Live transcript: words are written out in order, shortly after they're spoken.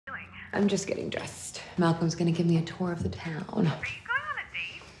I'm just getting dressed. Malcolm's gonna give me a tour of the town. Are you going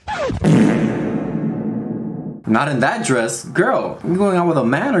on a date? Not in that dress. Girl, you going out with a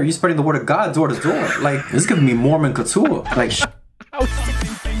man or are you spreading the word of God door to door? Like, this is giving me Mormon couture. Like,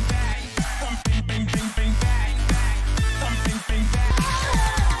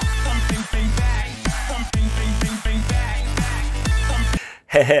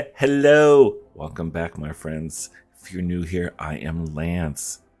 Hello, welcome back, my friends. If you're new here, I am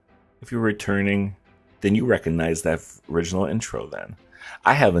Lance. If you're returning, then you recognize that original intro then.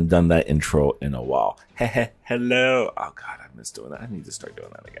 I haven't done that intro in a while. Hello. Oh God, I miss doing that. I need to start doing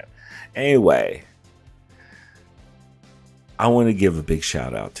that again. Anyway, I want to give a big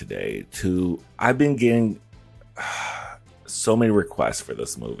shout out today to, I've been getting so many requests for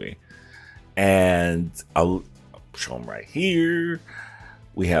this movie, and I'll show them right here.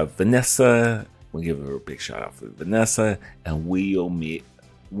 We have Vanessa. We'll give her a big shout out for Vanessa and Wheel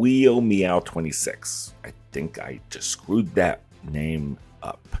Meow 26. I think I just screwed that name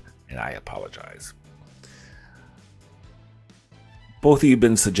up, and I apologize. Both of you have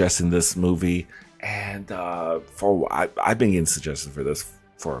been suggesting this movie, and I've been getting suggestions for this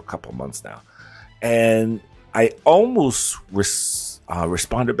for a couple months now, and I almost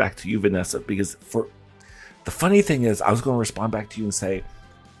responded back to you, Vanessa, because for the funny thing is, I was going to respond back to you and say,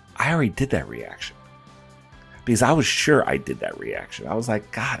 I already did that reaction. Because I was sure I did that reaction. I was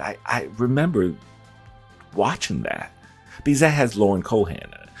like, God, I remember watching that. Because that has Lauren Cohan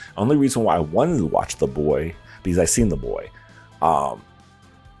in it. Only reason why I wanted to watch The Boy, because I seen The Boy, I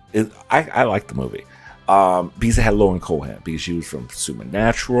like the movie. Because it had Lauren Cohan. Because she was from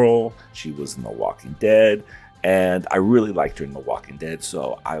Supernatural. She was in The Walking Dead. And I really liked her in The Walking Dead.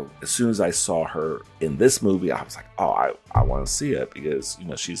 So as soon as I saw her in this movie, I was like, oh, I want to see it. Because, you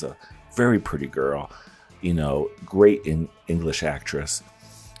know, she's a very pretty girl. You know, great English actress.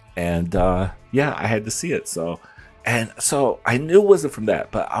 And yeah, I had to see it. So I knew it wasn't from that.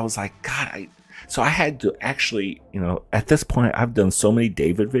 But I was like, God, so I had to actually, you know, at this point, I've done so many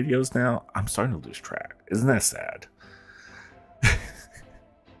David videos now. I'm starting to lose track. Isn't that sad?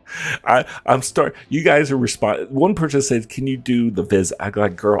 You guys are responding. One person said, can you do The Visit? I go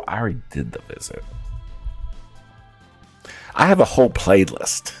like, girl, I already did The Visit. I have a whole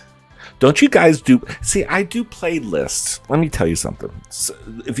playlist. Don't you guys do? See, I do playlists. Let me tell you something. So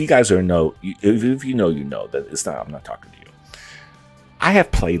if you guys know, if you know that it's not. I'm not talking to you. I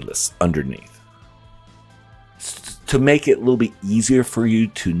have playlists underneath to make it a little bit easier for you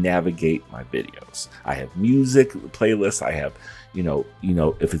to navigate my videos. I have music playlists. I have, you know,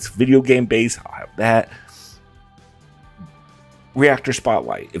 if it's video game based, I'll have that. Reactor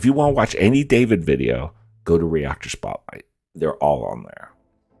Spotlight. If you want to watch any David video, go to Reactor Spotlight. They're all on there.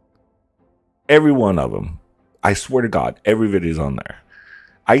 Every one of them. I swear to God, every video is on there.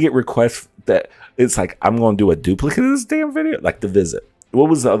 I get requests that it's like, I'm going to do a duplicate of this damn video. Like The Visit. What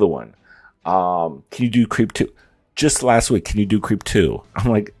was the other one? Can you do Creep 2? Just last week, can you do Creep 2?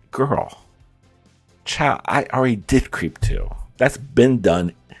 I'm like, girl, child, I already did Creep 2. That's been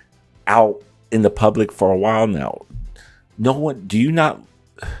done out in the public for a while now. No one, do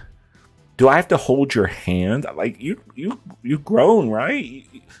I have to hold your hand? Like, you've grown, right?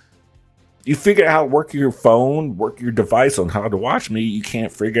 You figure out how to work your phone, work your device on how to watch me. You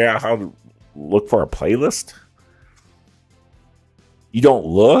can't figure out how to look for a playlist? You don't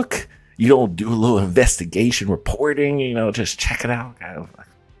look? You don't do a little investigation reporting, you know, just check it out, kind of like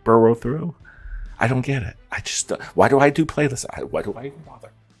burrow through? I don't get it. I just, why do I do playlists? Why do I even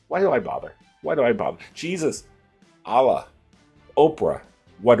bother? Why do I bother? Why do I bother? Jesus, Allah, Oprah,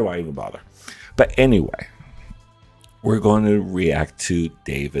 why do I even bother? But anyway, we're going to react to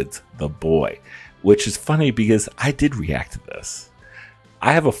David's The Boy, which is funny because I did react to this.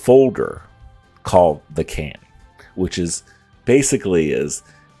 I have a folder called The Can, which is basically is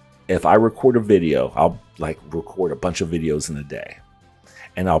if I record a video, I'll like record a bunch of videos in a day.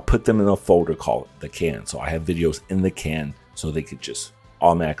 And I'll put them in a folder called The Can. So I have videos in the can so they could just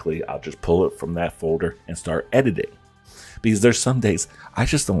automatically, I'll just pull it from that folder and start editing. Because there's some days I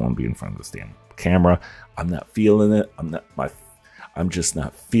just don't want to be in front of this damn camera. I'm not feeling it. I'm just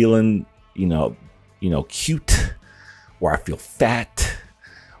not feeling, you know, cute, or I feel fat,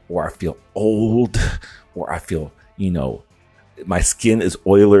 or I feel old, or I feel, you know, my skin is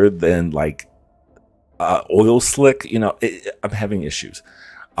oilier than like oil slick. You know, I'm having issues.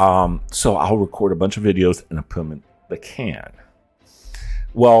 So I'll record a bunch of videos and I put them in the can.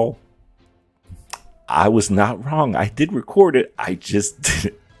 Well, I was not wrong. I did record it. I just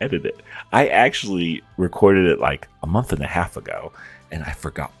didn't edit it. I actually recorded it like a month and a half ago, and I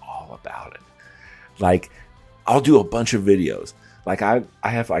forgot all about it. Like, I'll do a bunch of videos. Like I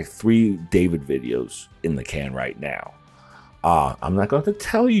have like 3 David videos in the can right now. I'm not going to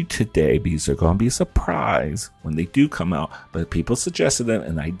tell you today because they're going to be a surprise when they do come out. But people suggested them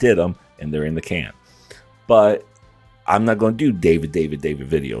and I did them and they're in the can. But I'm not going to do David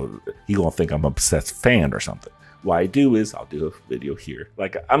video. He going to think I'm an obsessed fan or something. What I do is I'll do a video here.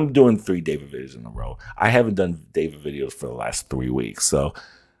 Like I'm doing 3 David videos in a row. I haven't done David videos for the last 3 weeks. So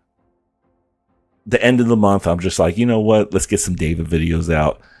the end of the month, I'm just like, you know what? Let's get some David videos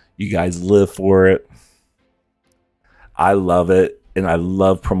out. You guys live for it. I love it. And I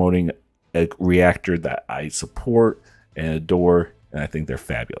love promoting a reactor that I support and adore. And I think they're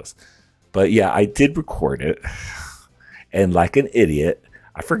fabulous. But yeah, I did record it. And like an idiot,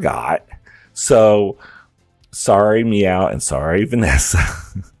 I forgot. So sorry, Meow, and sorry, Vanessa.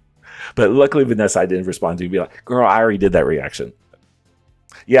 But luckily, Vanessa, I didn't respond to you. Be like, girl, I already did that reaction.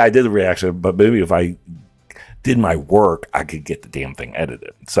 Yeah, I did the reaction, but maybe if I did my work, I could get the damn thing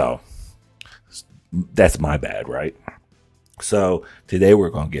edited. So that's my bad, right? So today we're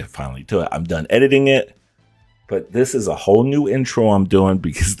going to get finally to it. I'm done editing it, but this is a whole new intro I'm doing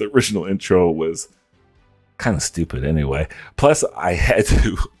because the original intro was kind of stupid anyway. Plus, I had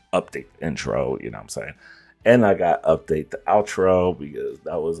to update the intro, you know what I'm saying? And I got to update the outro because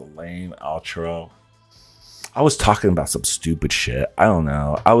that was a lame outro. I was talking about some stupid shit. I don't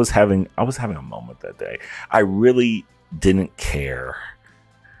know. I was having a moment that day. I really didn't care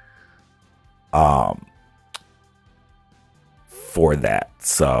for that.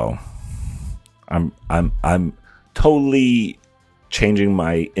 So I'm totally changing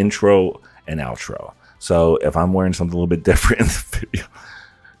my intro and outro. So if I'm wearing something a little bit different in the video,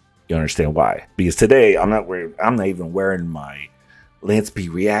 you understand why. Because today I'm not even wearing my Lance B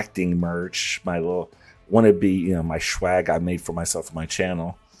Reacting merch, my little wannabe, you know, my swag I made for myself on my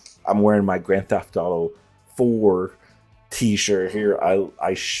channel. I'm wearing my Grand Theft Auto 4 t-shirt here.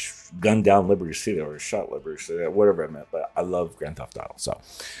 I gunned down Liberty City or shot Liberty City, whatever I meant, but I love Grand Theft Auto. So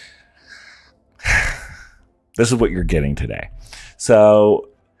this is what you're getting today. So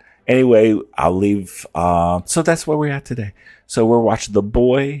anyway, I'll leave. So that's where we're at today. So we're watching The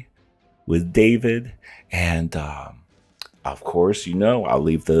Boy with David, and of course, you know, I'll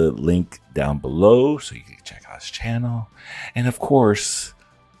leave the link down below so you can check out his channel. And of course,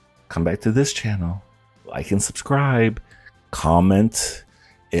 come back to this channel, like and subscribe, comment.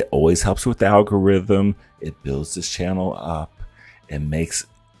 It always helps with the algorithm. It builds this channel up and makes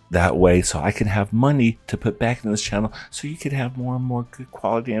that way so I can have money to put back in this channel so you can have more and more good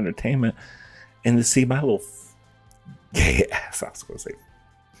quality entertainment and to see my little gay ass. I was going to say,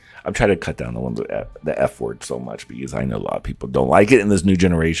 I'm trying to cut down the F word so much because I know a lot of people don't like it in this new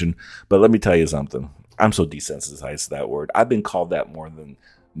generation. But let me tell you something. I'm so desensitized to that word. I've been called that more than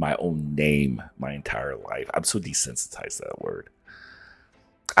my own name my entire life. I'm so desensitized to that word.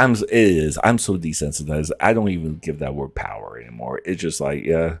 I'm so desensitized. I don't even give that word power anymore. It's just like,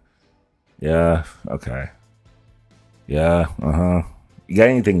 yeah, okay. Yeah, You got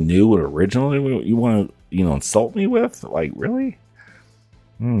anything new or original you want to, insult me with? Like, really?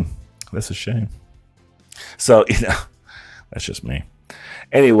 That's a shame. So, that's just me.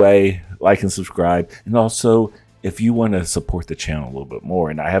 Anyway, like and subscribe. And also, if you want to support the channel a little bit more,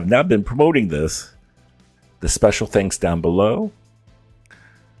 and I have not been promoting this, the special thanks down below.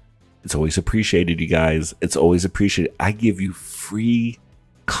 It's always appreciated, you guys. It's always appreciated. I give you free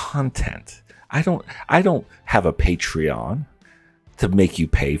content. I don't have a Patreon to make you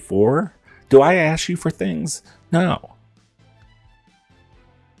pay for. Do I ask you for things? No.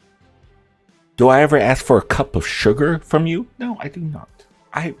 Do I ever ask for a cup of sugar from you? No, I do not.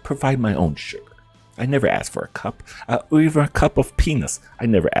 I provide my own sugar. I never ask for a cup, or even a cup of penis. I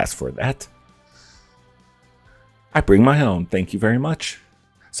never ask for that. I bring my own. Thank you very much.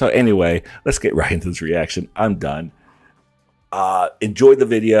 So anyway, let's get right into this reaction. I'm done. Enjoy the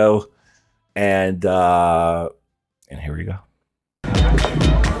video, and here we go.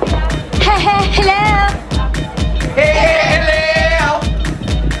 Hello.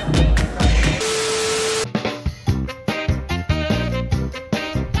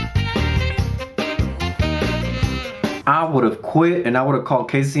 I would have quit and I would have called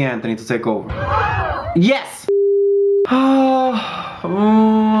Casey Anthony to take over. Yes!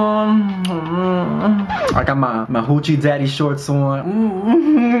 I got my hoochie daddy shorts on.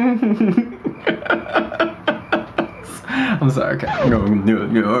 I'm sorry, okay.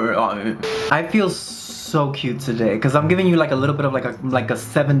 I feel so cute today because I'm giving you like a little bit of like a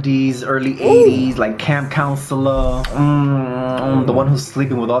 70s, early 80s, like camp counselor. The one who's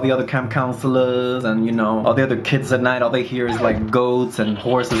sleeping with all the other camp counselors, and you know, all the other kids at night, all they hear is like goats and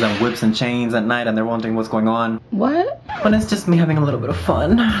horses and whips and chains at night, and they're wondering what's going on. What? But it's just me having a little bit of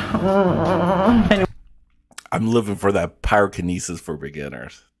fun. Anyway. I'm living for that pyrokinesis for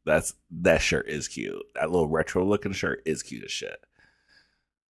beginners. That shirt is cute. That little retro looking shirt is cute as shit.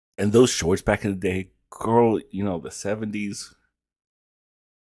 And those shorts back in the day, girl, you know, the 70s,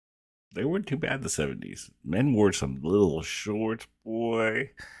 they weren't too bad, the 70s. Men wore some little shorts,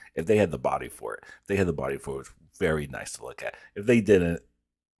 boy. If they had the body for it. If they had the body for it, it was very nice to look at. If they didn't,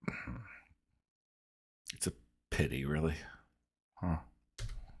 it's a pity, really. Huh.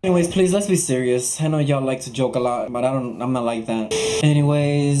 Anyways, please, let's be serious. I know y'all like to joke a lot, but I'm not like that.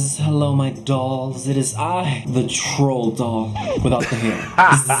 Anyways, hello my dolls. It is I, the troll doll, without the hair.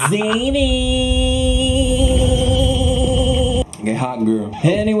 Zany! Get hot, girl.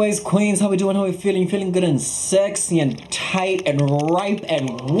 Anyways, queens, how we doing? How we feeling? Feeling good and sexy and tight and ripe and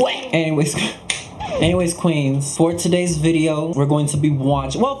wet. Anyways, queens, for today's video, we're going to be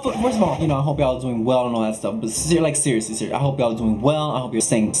watching. Well, first of all, you know, I hope y'all are doing well and all that stuff. But seriously, I hope y'all are doing well. I hope you're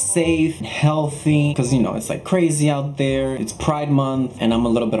staying safe and healthy. Because, you know, it's like crazy out there. It's Pride Month, and I'm a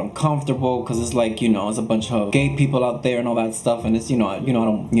little bit uncomfortable because it's like, you know, it's a bunch of gay people out there and all that stuff. And it's, I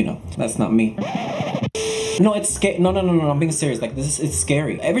don't, that's not me. No, it's scary. No, I'm being serious. Like, it's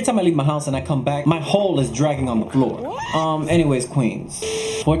scary. Every time I leave my house and I come back, my hole is dragging on the floor. Anyways, queens,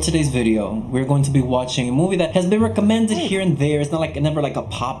 for today's video, we're going to be watching a movie that has been recommended here and there. It's not like, never like a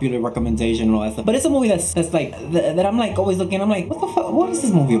popular recommendation and all that stuff. But it's a movie that's like, that I'm like always looking, I'm like, what the fuck, what is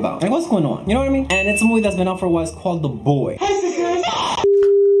this movie about? Like, what's going on? You know what I mean? And it's a movie that's been out for a while. It's called The Boy.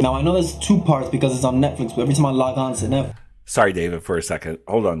 Now, I know there's 2 parts because it's on Netflix, but every time I log on to Netflix. Sorry, David, for a second.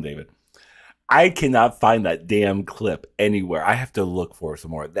 Hold on, David. I cannot find that damn clip anywhere. I have to look for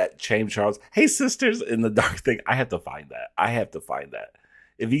some more. That James Charles, hey sisters in the dark thing. I have to find that.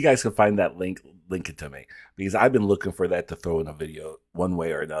 If you guys can find that link it to me. Because I've been looking for that to throw in a video one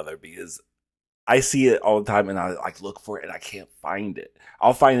way or another. Because I see it all the time and I like look for it and I can't find it.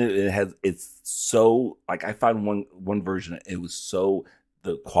 I'll find it and it's so, like I found one version. It was so,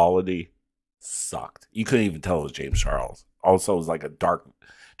 the quality sucked. You couldn't even tell it was James Charles. Also, it was like a dark,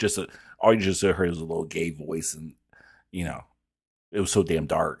 all you just heard was a little gay voice, and it was so damn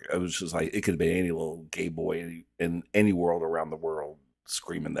dark. It was just like it could have been any little gay boy in any world around the world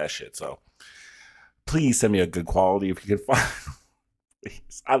screaming that shit. So please send me a good quality if you can find.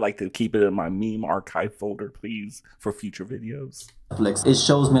 Please, I like to keep it in my meme archive folder, please, for future videos. Netflix, it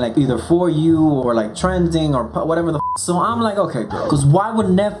shows me like either For You or like trending or whatever the so I'm like, okay girl, because why would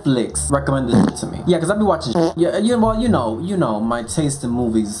Netflix recommend this to me? Yeah, because I be watching yeah, well, you know my taste in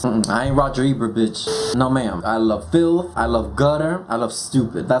movies. I ain't Roger Ebert, bitch. No ma'am. I love filth, I love gutter, I love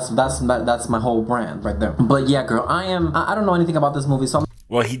stupid. That's my whole brand right there. But yeah girl, I don't know anything about this movie, so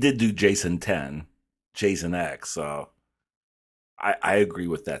well, he did do Jason X, so I agree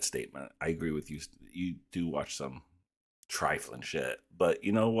with that statement. I agree with you. You do watch some trifling shit, but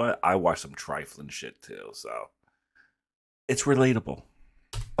you know what? I watch some trifling shit too, so it's relatable.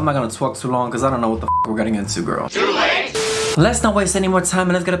 I'm not gonna talk too long because I don't know what the we're getting into, girl. Too late! Let's not waste any more time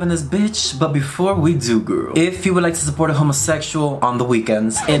and let's get up in this bitch. But before we do, girl, if you would like to support a homosexual on the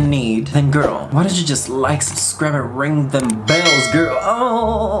weekends in need, then girl, why don't you just like, subscribe, and ring them bells, girl?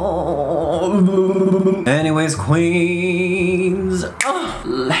 Oh. Anyways, queens,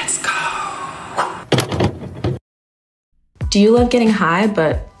 let's go. Do you love getting high,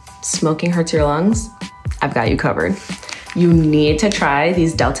 but smoking hurts your lungs? I've got you covered. You need to try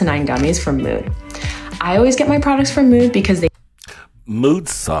these Delta 9 gummies from Mood. I always get my products from Mood because Mood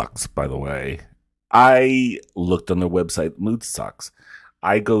sucks, by the way. I looked on their website. Mood sucks.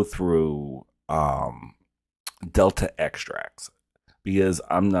 I go through Delta extracts because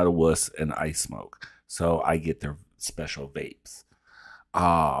I'm not a wuss and I smoke. So I get their special vapes.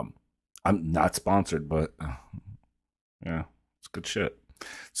 I'm not sponsored, but yeah, it's good shit.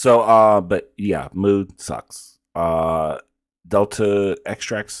 So, but yeah, Mood sucks. Delta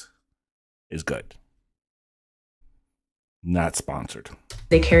extracts is good. Not sponsored.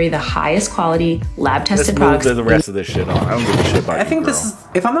 They carry the highest quality lab-tested products. Let's move the rest of this shit on. I don't give a shit about I think this is,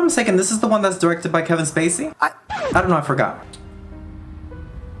 if I'm not mistaken, this is the one that's directed by Kevin Spacey. I don't know, I forgot.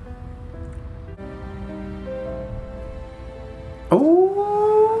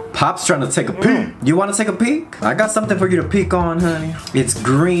 Oh, Pop's trying to take a peek. You want to take a peek? I got something for you to peek on, honey. It's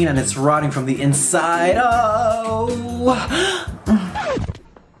green and it's rotting from the inside. Oh.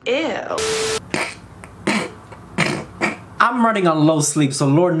 Ew. I'm running on low sleep, so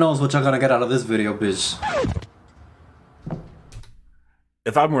Lord knows what y'all gonna get out of this video, bitch.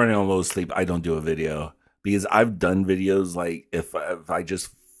 If I'm running on low sleep, I don't do a video because I've done videos like if I just,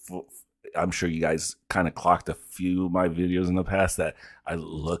 I'm sure you guys kind of clocked a few of my videos in the past that I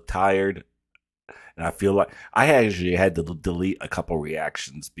look tired. And I feel like I actually had to delete a couple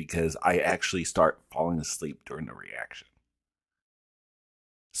reactions because I actually start falling asleep during the reaction.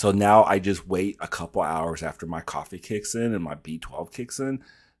 So now I just wait a couple hours after my coffee kicks in and my B12 kicks in.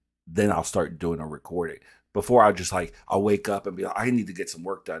 Then I'll start doing a recording. Before I'll wake up and be like, I need to get some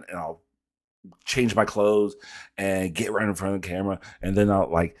work done. And I'll change my clothes and get right in front of the camera. And then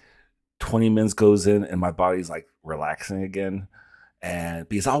I'll 20 minutes goes in and my body's like relaxing again. And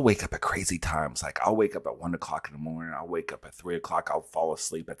because I'll wake up at crazy times, like I'll wake up at 1 o'clock in the morning, I'll wake up at 3 o'clock, I'll fall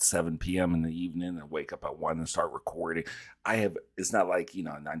asleep at 7 p.m. in the evening and wake up at 1 and start recording. It's not like, a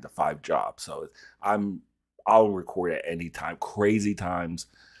 9 to 5 job. So I'll record at any time, crazy times.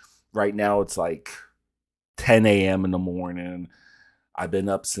 Right now it's like 10 a.m. in the morning. I've been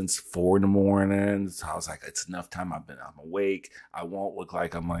up since 4 in the morning. So I was like, it's enough time. I'm awake. I won't look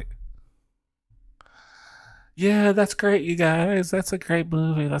like I'm like, yeah, that's great, you guys. That's a great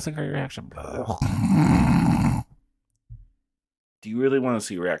movie. That's a great reaction. Do you really want to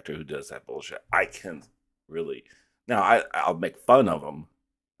see Reactor who does that bullshit? I can really. Now, I'll make fun of him.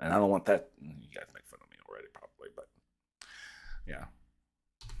 And I don't want that. You guys make fun of me already, probably. But, yeah.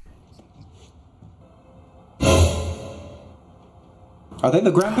 Are they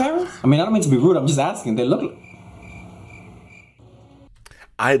the grandparents? I mean, I don't mean to be rude. I'm just asking. They look.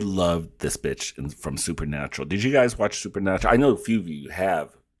 I loved this bitch from Supernatural. Did you guys watch Supernatural? I know a few of you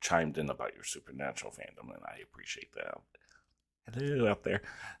have chimed in about your Supernatural fandom, and I appreciate that. Hello out there,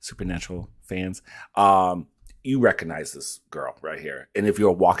 Supernatural fans. You recognize this girl right here. And if you're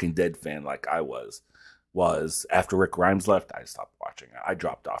a Walking Dead fan like I was after Rick Grimes left, I stopped watching. I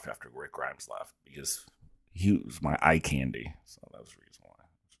dropped off after Rick Grimes left because he was my eye candy. So that was the reason why.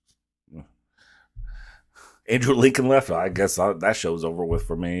 Andrew Lincoln left. I guess that show's over with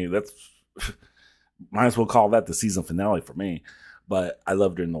for me. That's might as well call that the season finale for me. But I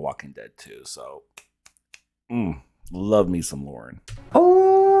loved her in The Walking Dead too. So, love me some Lauren.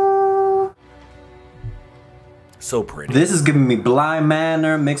 Oh, so pretty. This is giving me Blind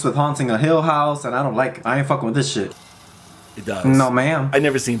Manor mixed with Haunting a Hill House, and I don't like it. I ain't fucking with this shit. It does. No, ma'am. I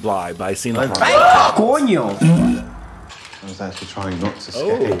never seen Bly, but I seen it. Coño. I was actually trying not to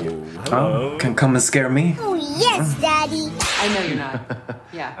scare you. Hello. Can come and scare me? Oh, yes, Daddy. I know you're not.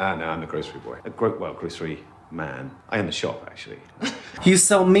 Yeah. No, I'm the grocery boy. Grocery man. I am the shop, actually. You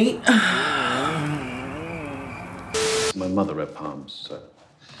sell meat? My mother read palms, so.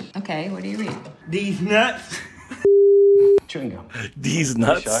 Okay, what do you read? These nuts. Chewing gum. These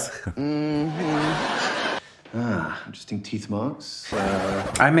nuts. Interesting teeth marks.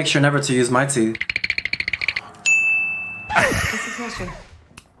 I make sure never to use my teeth. This is Hilsher.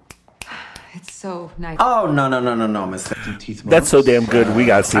 It's so nice. Oh, no, mister. Teeth marks. That's so damn good. We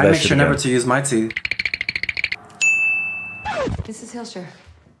gotta see I that make shit sure again. never to use my teeth. This is Hilsher.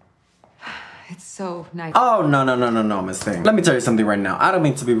 It's so nice. Oh, no, mister. Let me tell you something right now. I don't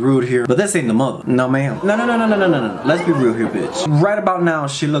mean to be rude here, but this ain't the mother. No, ma'am. No. Let's be real here, bitch. Right about now,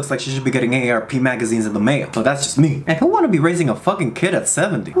 she looks like she should be getting AARP magazines in the mail. So that's just me. And who wanna be raising a fucking kid at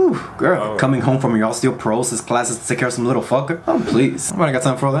 70? Whew, girl. Coming home from your osteoporosis classes to take care of some little fucker? Oh, please. I got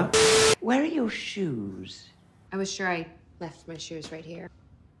time for all that. Where are your shoes? I was sure I left my shoes right here.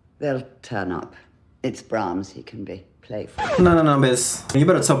 They'll turn up. It's Brahms, he can be playful. No, miss. You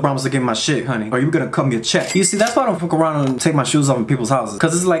better tell Brahms to give me my shit, honey, or you gonna come get checked. You see, that's why I don't fuck around and take my shoes off in people's houses.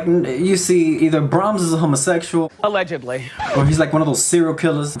 Cause it's like, you see, either Brahms is a homosexual. Allegedly. Or he's like one of those serial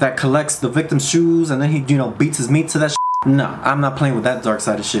killers that collects the victim's shoes and then he, beats his meat to that shit. No, I'm not playing with that dark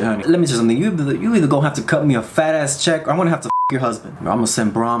side of shit, honey. Let me tell you something. You either gonna have to cut me a fat ass check or I'm gonna have to f your husband. Or I'm gonna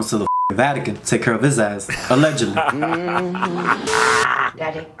send Brahms to the Vatican to take care of his ass. Allegedly.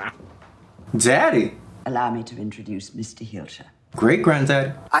 Daddy, Daddy? allow me to introduce Mr. Hilscher. Great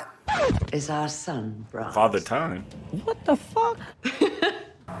granddaddy. Is our son, Brahms. Father Time. What the fuck?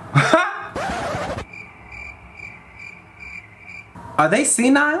 Are they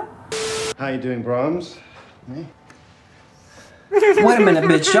senile? How you doing, Brahms? Me? Wait a minute,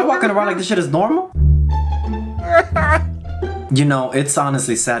 bitch. Y'all walking around like this shit is normal? It's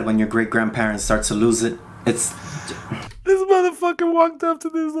honestly sad when your great-grandparents start to lose it. It's... This motherfucker walked up to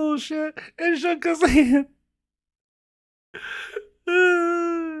this little shit and shook his hand.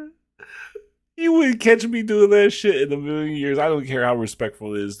 You wouldn't catch me doing that shit in a million years. I don't care how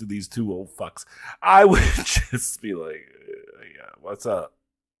respectful it is to these two old fucks. I would just be like, yeah, what's up?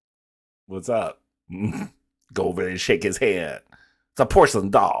 What's up? Go over there and shake his hand. It's a porcelain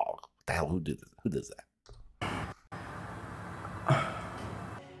doll. What the hell? Who does that?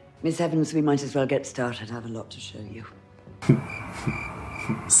 Miss Evans, we might as well get started. I have a lot to show you.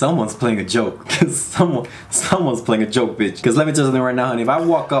 Someone's playing a joke. Someone's playing a joke, bitch. Because let me tell you something right now, honey. If I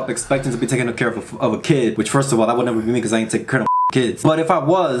walk up expecting to be taking care of a kid, which first of all, that would never be me because I ain't taking care of kids. But if I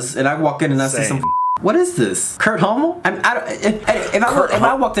was, and I walk in and I see some, what is this? Kurt Hummel? If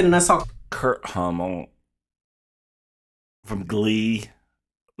I walked in and I saw Kurt Hummel from Glee.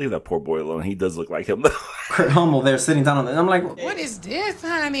 Leave that poor boy alone. He does look like him. Kurt Hummel there sitting down on the, I'm like, what is this,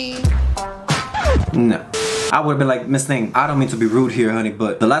 honey? No. I would have been like, Miss Thing, I don't mean to be rude here, honey,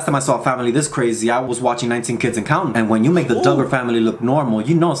 but the last time I saw a family this crazy, I was watching 19 Kids and Counting. And when you make the Duggar family look normal,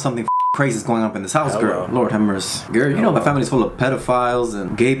 you know something crazy is going on in this house, girl. Lord have mercy. Girl, you know my family's full of pedophiles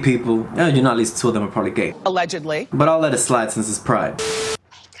and gay people. Yeah, you know at least 2 of them are probably gay. Allegedly. But I'll let it slide since it's pride. Wake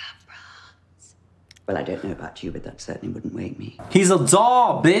up, Bronze. Well, I don't know about you, but that certainly wouldn't wake me. He's a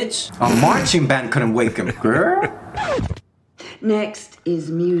doll, bitch. A marching band couldn't wake him, girl. Next is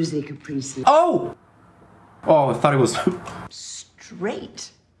music appreciation. Oh! Oh, I thought it was... Straight.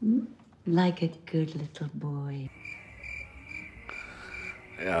 Like a good little boy.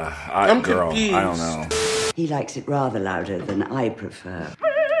 Yeah, I'm confused. I don't know. He likes it rather louder than I prefer.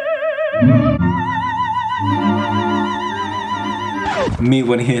 Me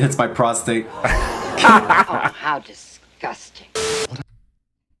when he hits my prostate. Oh, how disgusting.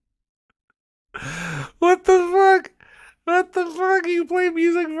 What the fuck? What the fuck? You play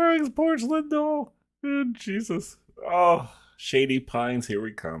music for his porcelain doll? Oh, Jesus. Oh, Shady Pines, here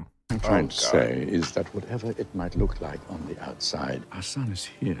we come. I'm trying to say is that whatever it might look like on the outside, our son is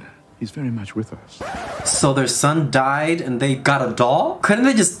here. He's very much with us. So their son died and they got a doll? Couldn't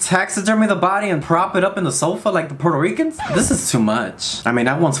they just taxidermy the body and prop it up in the sofa like the Puerto Ricans? This is too much. I mean,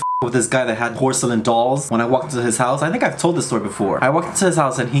 I once with this guy that had porcelain dolls when I walked into his house. I think I've told this story before. I walked into his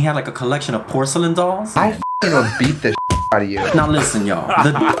house and he had like a collection of porcelain dolls. I'll beat the out of you. Now listen, y'all.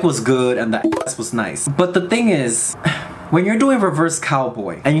 The dick was good and the ass was nice. But the thing is, when you're doing reverse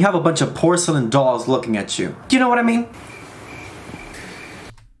cowboy and you have a bunch of porcelain dolls looking at you, do you know what I mean?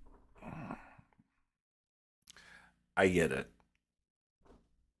 I get it.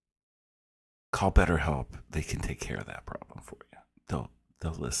 Call BetterHelp. They can take care of that problem for you.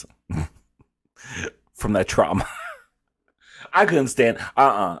 They'll listen. From that trauma. I couldn't stand.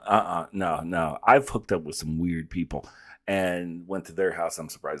 No. I've hooked up with some weird people and went to their house. I'm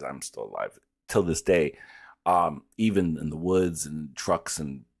surprised I'm still alive till this day. Even in the woods and trucks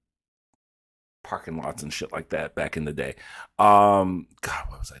and parking lots and shit like that back in the day. God,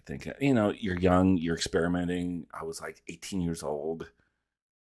 what was I thinking? You know, you're young, you're experimenting. I was like 18 years old.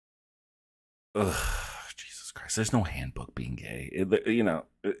 Ugh, Jesus Christ. There's no handbook being gay. You know,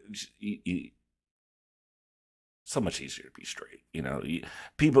 so much easier to be straight. You know,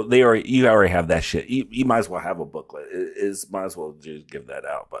 people, you already have that shit. You might as well have a booklet. Might as well just give that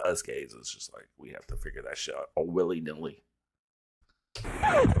out. But us gays, it's just like, we have to figure that shit out all willy-nilly.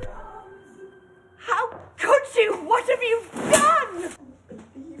 How could you? What have you done?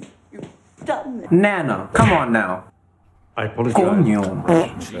 You've done it. Nana, come on now. I apologize.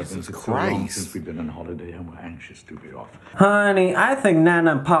 Coño. Jesus It's so long Christ. since we've been on holiday and we're anxious to be off. Honey, I think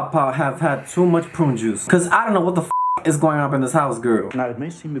Nana and Papa have had too much prune juice. Cause I don't know what the is going on in this house, girl. Now, it may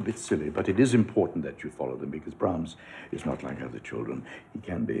seem a bit silly, but it is important that you follow them because Brahms is not like other children. He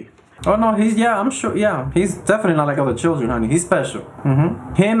can be. Oh no, I'm sure, he's definitely not like other children, honey. He's special.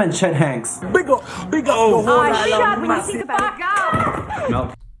 Him and Chet Hanks. Big up. I shot when you see the fuck out.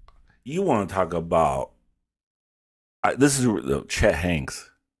 No. You want to talk about... this is Chet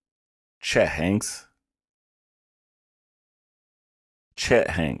Hanks. Chet Hanks.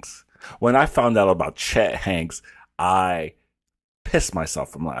 When I found out about Chet Hanks, I pissed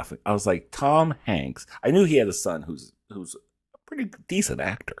myself from laughing. I was like, Tom Hanks. I knew he had a son who's a pretty decent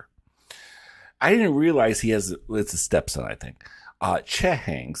actor. I didn't realize it's a stepson, I think. Chet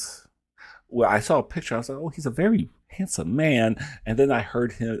Hanks. Well, I saw a picture. I was like, oh, he's a very handsome man. And then I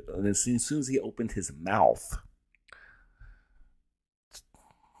heard him, and as soon as he opened his mouth,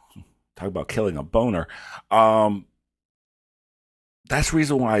 talk about killing a boner. That's the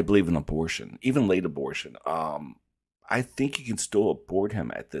reason why I believe in abortion, even late abortion. I think you can still abort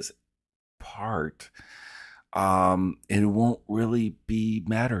him at this part. It won't really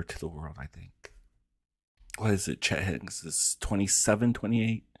matter to the world, I think. What is it, Chet Hanks? Is 27,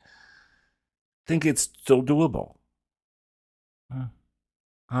 28? I think it's still doable.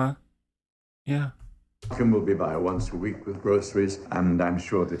 Huh? Yeah. Malcolm will be by once a week with groceries, and I'm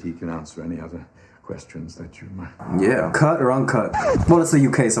sure that he can answer any other questions that you might. Yeah. Cut or uncut? Well, it's the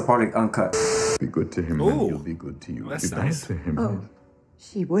UK, so probably uncut. Be good to him, Ooh. and he'll be good to you. That's Be nice. bad to him. Oh,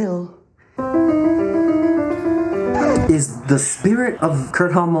 she will. Is the spirit of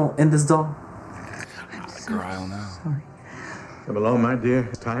Kurt Hummel in this doll? Girl, I don't know. Sorry. Come along, my dear.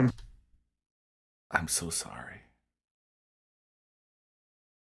 It's time. I'm so sorry.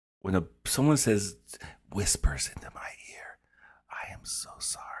 When someone says, whispers into my ear, I am so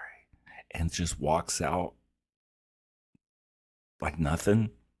sorry, and just walks out like nothing,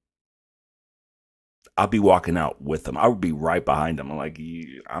 I'll be walking out with them. I would be right behind them. I'm like,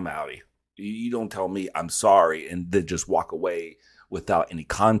 I'm outie. You don't tell me I'm sorry and then just walk away without any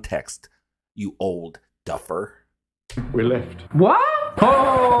context, you old duffer. We left. What?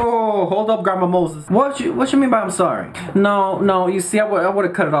 Oh, hold up, Grandma Moses. What you mean by I'm sorry? No. You see, I would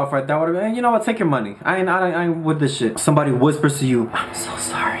have cut it off right there. I would have. You know what? Take your money. I ain't with this shit. Somebody whispers to you, I'm so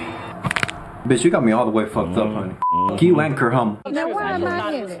sorry. Bitch, you got me all the way fucked up, honey. You and Kurt Hummel. Now why am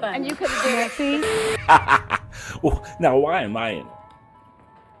I in it? And you could have did it. Well, now why am I in?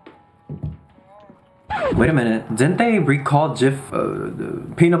 Wait a minute. Didn't they recall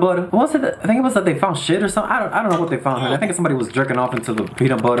Jif peanut butter? What was it? I think it was that they found shit or something. I don't know what they found. I think somebody was jerking off into the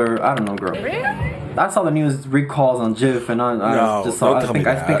peanut butter. I don't know, girl. Really? I saw the news recalls on Jif, and I just saw. I think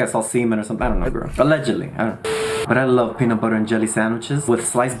I saw semen or something. I don't know, girl. Allegedly. I don't know. But I love peanut butter and jelly sandwiches with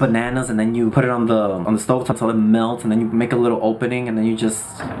sliced bananas, and then you put it on the stove until it melts, and then you make a little opening, and then you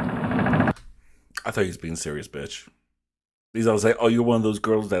just. I thought he was being serious, bitch. Because I was like, oh, you're one of those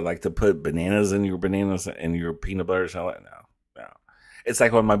girls that like to put bananas in your peanut butter salad? No. It's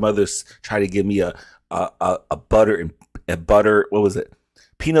like when my mother's tried to give me a butter and butter, what was it?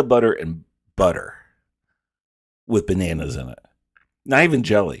 Peanut butter and butter with bananas in it. Not even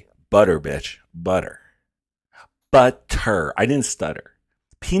jelly. Butter, bitch. Butter. Butter. I didn't stutter.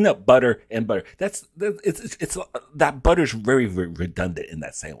 Peanut butter and butter. It's that butter's very, very redundant in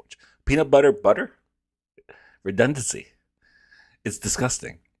that sandwich. Peanut butter, butter? Redundancy. It's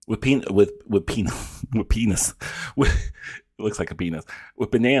disgusting. With penis. It looks like a penis. With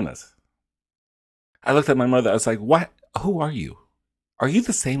bananas. I looked at my mother. I was like, what? Who are you? Are you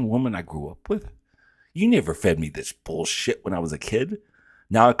the same woman I grew up with? You never fed me this bullshit when I was a kid.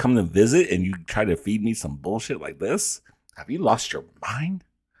 Now I come to visit and you try to feed me some bullshit like this? Have you lost your mind?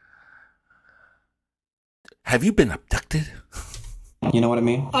 Have you been abducted? You know what I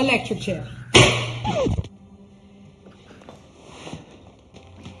mean? Electric chair.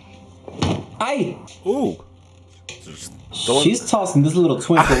 Aye. Ooh. She's tossing this little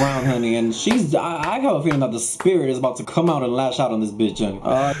twink around, honey, and I have a feeling that the spirit is about to come out and lash out on this bitch, honey.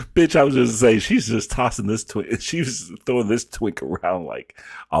 Bitch, I was just saying, she's just tossing this twink. She's throwing this twink around like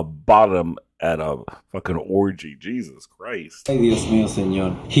a bottom at a fucking orgy. Jesus Christ. Ay, Dios mío,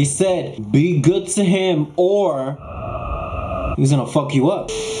 señor. He said, be good to him or he's gonna fuck you up.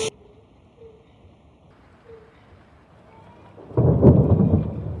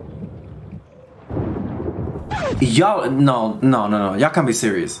 Y'all, no. Y'all can't be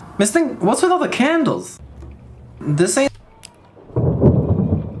serious. Miss Thing, what's with all the candles? This ain't.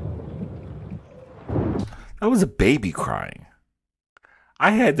 That was a baby crying. I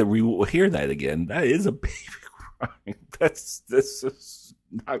had to hear that again. That is a baby crying. This is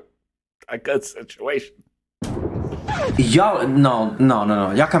not a good situation. Y'all, no.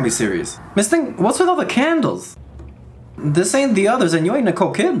 Y'all can't be serious. Miss Thing, what's with all the candles? This ain't the others, and you ain't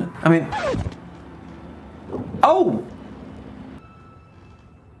Nicole Kidman. I mean. Oh!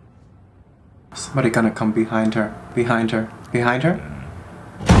 Somebody gonna come behind her.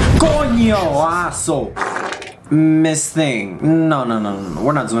 Coño aso! Miss Thing. No.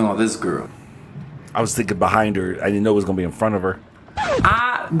 We're not doing all this, girl. I was thinking behind her. I didn't know it was gonna be in front of her.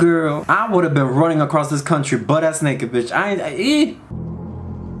 Girl, I would have been running across this country butt-ass naked, bitch.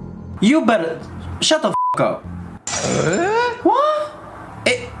 You better shut the f up. What?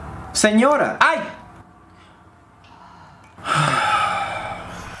 Senora,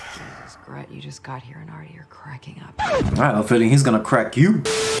 Gret, you just got here and already you're cracking up. I have a feeling he's gonna crack you.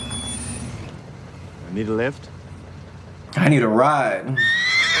 Need a lift? I need a ride.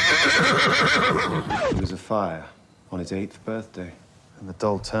 There was a fire on his 8th birthday, and the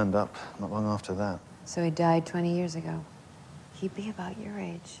doll turned up not long after that. So he died 20 years ago. He'd be about your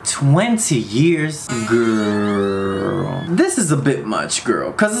age. 20 years? Girl. This is a bit much,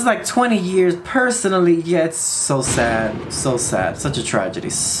 girl. Because it's like 20 years. Personally, yeah, it's so sad. So sad. Such a tragedy.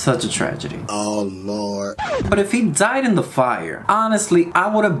 Oh, Lord. But if he died in the fire, honestly,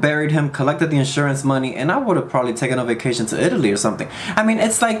 I would have buried him, collected the insurance money, and I would have probably taken a vacation to Italy or something. I mean,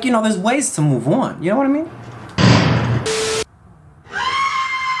 it's like, you know, there's ways to move on. You know what I mean?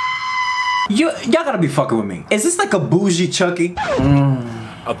 Y'all gotta be fucking with me. Is this like a bougie Chucky?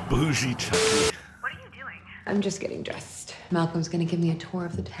 A bougie Chucky. What are you doing? I'm just getting dressed. Malcolm's gonna give me a tour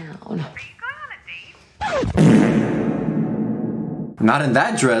of the town. Are you going on a date? Not in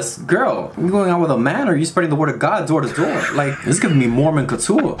that dress. Girl, you going out with a man or are you spreading the word of God door to door? Like, this is giving me Mormon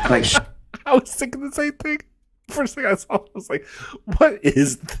couture. Like, I was thinking the same thing. First thing I saw, I was like, what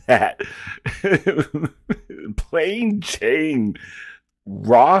is that? Plain Jane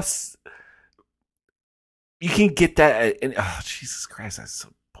Ross. You can get that at, oh, Jesus Christ, that's so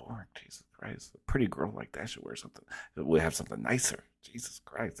boring. Jesus Christ. A pretty girl like that should wear something. We have something nicer. Jesus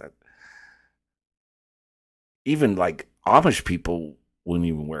Christ. That even like Amish people wouldn't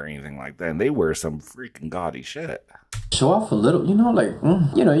even wear anything like that. And they wear some freaking gaudy shit. show off a little, you know, like,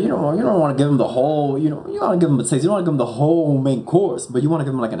 you don't want to give them the whole, you want to give them a taste. You don't want to give them the whole main course, but you want to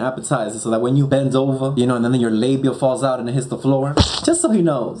give them like an appetizer so that when you bend over, you know, and then your labia falls out and it hits the floor, just so he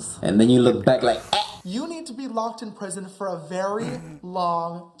knows. And then you look back like, eh. You need to be locked in prison for a very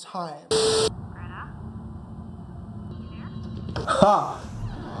long time. Ha!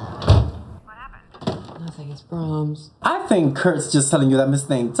 Nothing, it's Brahms. I think Kurt's just telling you that, Miss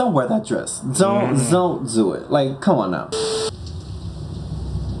Thing, don't wear that dress. Don't do it. Like, come on now.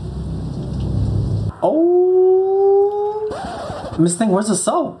 Oh, Miss Thing, where's the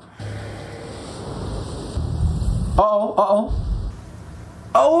soap? Oh.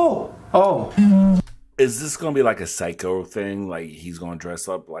 Is this gonna be like a Psycho thing? Like he's gonna dress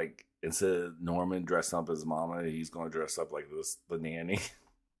up like, instead of Norman dressing up as Mama, he's gonna dress up like this, the nanny.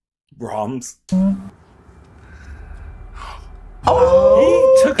 Brahms.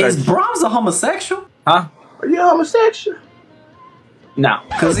 Oh, is Brahms a homosexual? Huh? Are you homosexual? No.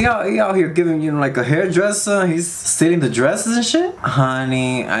 Cause he out here giving you like a hairdresser. He's stealing the dresses and shit.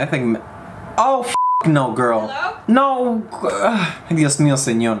 Honey, I think. Oh, no, girl. Hello? No. Dios mío,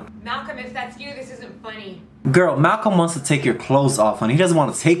 señor. Malcolm, if that's you, this isn't funny. Girl, Malcolm wants to take your clothes off, honey. He doesn't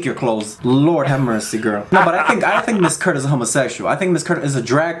want to take your clothes. Lord have mercy, girl. No, but I think Miss Kurt is a homosexual. I think Miss Kurt is a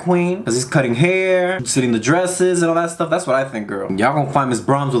drag queen because he's cutting hair, stealing the dresses and all that stuff. That's what I think, girl. Y'all gonna find Miss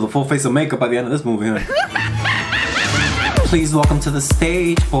Brahms with a full face of makeup by the end of this movie, honey. Please welcome to the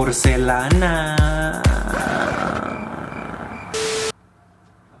stage, Porcelana.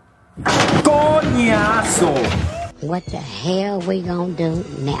 Coñazo! What the hell we gonna do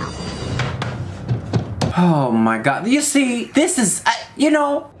now? Oh my god. You see, this is, you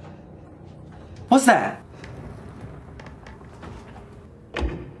know, what's that?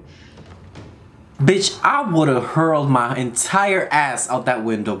 Bitch, I would have hurled my entire ass out that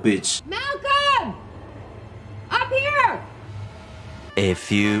window, bitch. Malcolm! Up here! A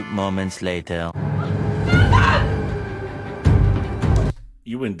few moments later.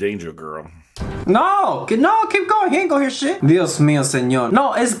 You in danger, girl. No, keep going. He ain't gonna hear shit. Dios mío, señor.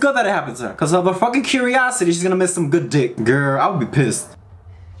 No, it's good that it happened to her. Cause of her fucking curiosity, she's gonna miss some good dick. Girl, I would be pissed.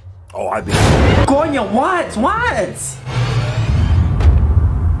 Oh, I'd be. Coño, what?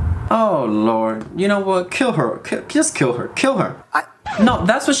 Oh, Lord. You know what? Kill her. Just kill her. Kill her. No,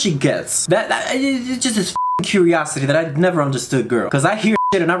 that's what she gets. It's just this curiosity that I never understood, girl. Cause I hear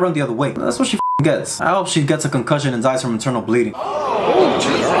shit and I run the other way. That's what she gets. I hope she gets a concussion and dies from internal bleeding. Oh,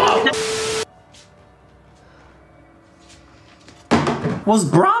 Jesus. Was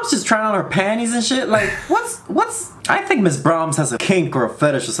Brahms just trying on her panties and shit? Like, what's... I think Miss Brahms has a kink or a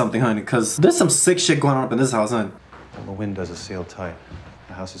fetish or something, honey, because there's some sick shit going on up in this house, honey. All the windows are sealed tight.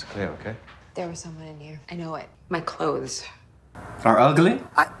 The house is clear, okay? There was someone in here. I know it. My clothes. Are ugly?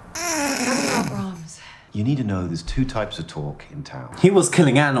 Brahms. You need to know there's two types of talk in town. He was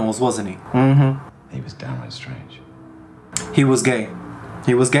killing animals, wasn't he? Mm-hmm. He was downright strange. He was gay.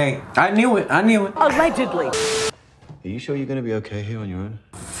 He was gay. I knew it. Allegedly. Are you sure you're gonna be okay here on your own?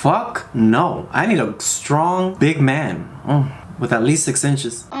 Fuck no. I need a strong, big man. With at least 6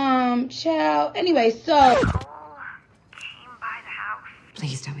 inches. Child. Anyway, so. Came by the house.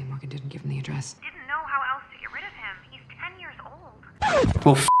 Please tell me Morgan didn't give him the address. Didn't know how else to get rid of him. He's 10 years old.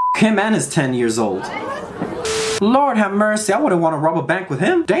 Well, f him and his 10 years old. Lord have mercy. I wouldn't want to rob a bank with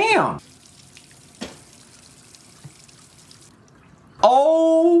him. Damn.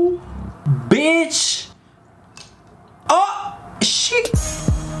 Oh, bitch. Oh, shit.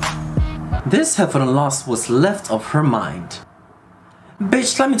 This heaven and loss was left of her mind.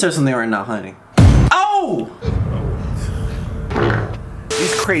 Bitch, let me tell you something right now, honey. Oh!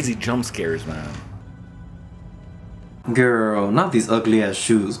 These crazy jump scares, man. Girl, not these ugly ass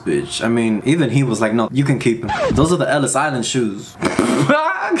shoes, bitch. I mean, even he was like, no, you can keep them. Those are the Ellis Island shoes.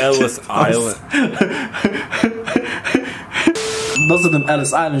 Ellis Island. Those are them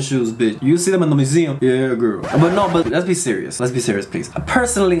Ellis Island shoes, bitch. You see them in the museum? Yeah, girl. But no, but let's be serious. Let's be serious, please.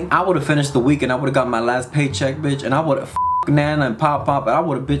 Personally, I would have finished the week and I would have got my last paycheck, bitch, and I would have Nana and Pop, and I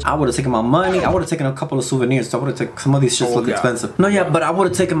would have taken my money. I would have taken a couple of souvenirs. So I would have taken some of these shits look expensive. No, yeah, but I would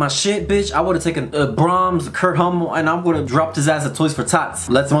have taken my shit, bitch. I would have taken Brahms, Kurt Hummel, and I would have dropped his ass at Toys for Tots.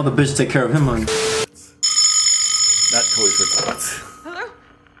 Let some other bitch take care of him, honey. Not Toys for Tots. Hello?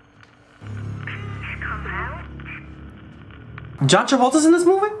 Come out. John Travolta's in this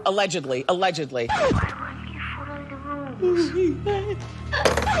movie? Allegedly. Allegedly. Why wouldn't you follow the rules?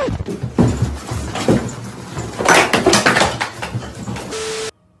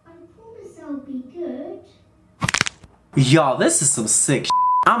 Y'all, this is some sick shit.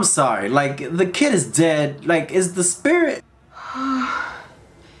 I'm sorry, like, the kid is dead. Like, is the spirit...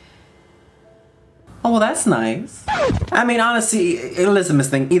 Oh, well, that's nice. I mean, honestly, listen, Miss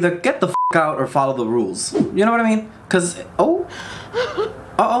Thing, either get the f out or follow the rules. You know what I mean? Cause, oh.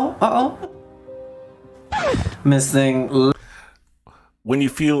 Miss Thing. When you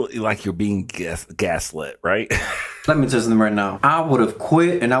feel like you're being gaslit, right? Let me tell you something right now. I would have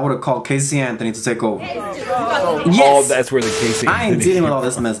quit and I would have called Casey Anthony to take over. Yes! Oh, that's where the Casey I ain't dealing with all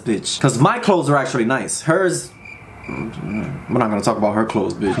this mess, bitch. Cause my clothes are actually nice. Hers, we're not gonna talk about her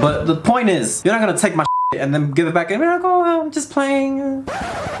clothes, bitch. But the point is, you're not gonna take my shit and then give it back and be like, oh, I'm just playing.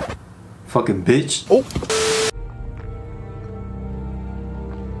 Fucking bitch. Oh.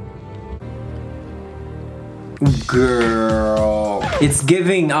 Girl, it's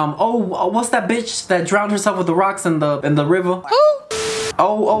giving. What's that bitch that drowned herself with the rocks in the river? Who?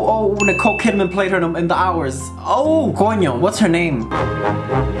 Oh, Nicole Kidman played her in the Hours. Oh, coño, what's her name?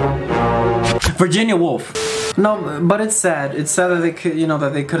 Virginia Woolf. No, but it's sad. It's sad that they could,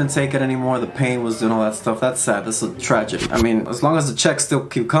 that they couldn't take it anymore. The pain was doing all that stuff. That's sad. That's a tragedy. I mean, as long as the checks still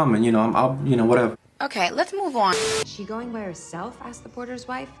keep coming, I'll whatever. Okay, let's move on. Is she going by herself? Asked the porter's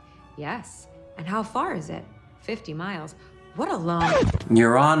wife. Yes. And how far is it? 50 miles. What a long...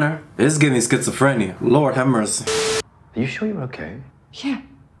 Your Honor, it's giving schizophrenia. Lord have mercy. Are you sure you're okay? Yeah.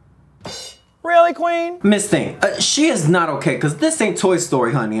 Really, Queen? Miss Thing, she is not okay, because this ain't Toy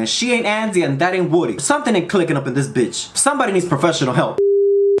Story, honey, and she ain't Andy, and that ain't Woody. Something ain't clicking up in this bitch. Somebody needs professional help.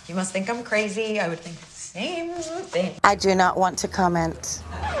 You must think I'm crazy. I would think the same thing. I do not want to comment.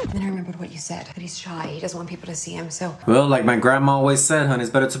 Then I remembered what you said, that he's shy. He doesn't want people to see him, so... Well, like my grandma always said, honey,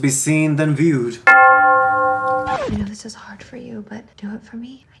 it's better to be seen than viewed. I know this is hard for you, but do it for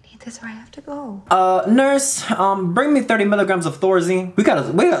me. I need this or I have to go. Nurse, bring me 30 milligrams of Thorazine. We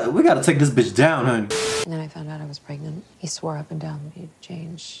gotta take this bitch down, honey. And then I found out I was pregnant. He swore up and down that he'd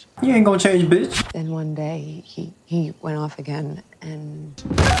change. You ain't gonna change, bitch. Then one day, he went off again, and...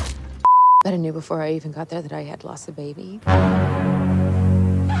 But I knew before I even got there that I had lost the baby.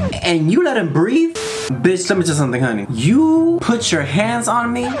 And you let him breathe? Bitch, let me tell you something, honey. You put your hands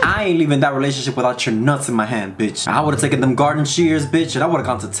on me, I ain't leaving that relationship without your nuts in my hand, bitch. I would've taken them garden shears, bitch, and I would've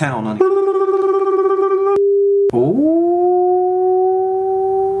gone to town, honey. Ooh.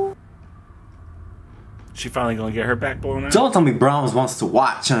 She finally gonna get her back blown out? Don't tell me Brahms wants to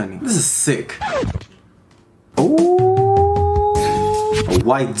watch, honey. This is sick. Ooh. A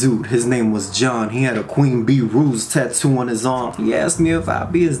white dude, his name was John. He had a Queen Bee Ruse tattoo on his arm. He asked me if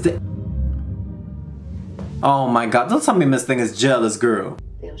I'd be his dad. Oh my god, don't tell me Miss Thing is jealous, girl.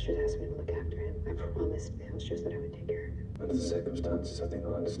 The Elsters asked me to look after him. I promised the Elsters that I would take care of him. Under the circumstances, I think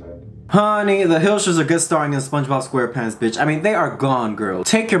I'll understand. Honey, the Hilshers are guest starring in SpongeBob SquarePants, bitch. I mean, they are gone, girl.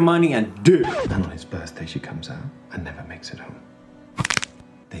 Take your money and dip. And on his birthday, she comes out and never makes it home.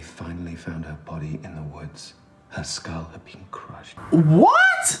 They finally found her body in the woods. Her skull had been crushed.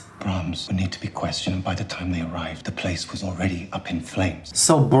 What? Brahms would need to be questioned, and by the time they arrived, the place was already up in flames.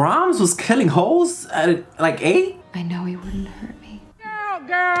 So Brahms was killing hoes at like 8? I know he wouldn't hurt me.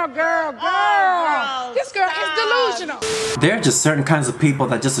 Girl. This girl is delusional. There are just certain kinds of people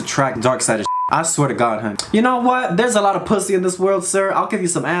that just attract dark side of shit. I swear to God, honey. You know what? There's a lot of pussy in this world, sir. I'll give you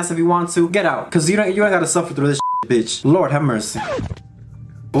some ass if you want to. Get out. Cause you ain't gotta suffer through this shit, bitch. Lord have mercy.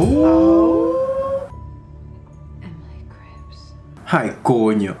 Ooh. Hi,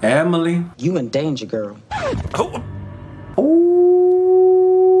 coño. Emily. You in danger, girl. Oh.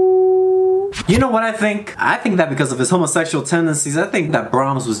 You know what I think? I think that because of his homosexual tendencies, I think that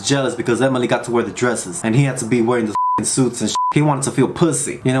Brahms was jealous because Emily got to wear the dresses and he had to be wearing the suits and shit. He wanted to feel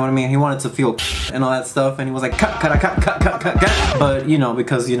pussy. You know what I mean? He wanted to feel and all that stuff, and he was like cut. But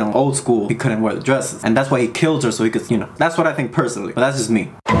because old school, he couldn't wear the dresses, and that's why he killed her so he could. That's what I think personally. But that's just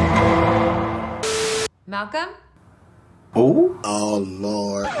me. Malcolm? Oh? Oh,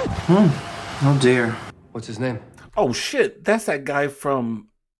 Lord. Oh, dear. What's his name? Oh, shit. That's that guy from...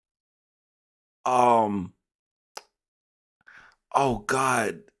 Oh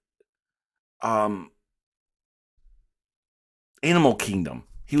God. Animal Kingdom.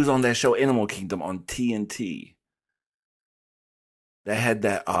 He was on that show Animal Kingdom on TNT. That had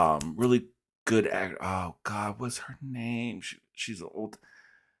that really good act. Oh God, what's her name? She's old.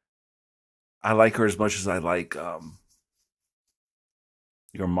 I like her as much as I like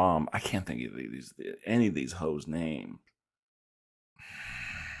your mom. I can't think of any of these hoes' names.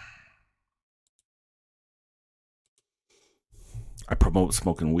 I promote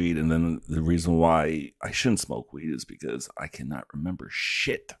smoking weed, and then the reason why I shouldn't smoke weed is because I cannot remember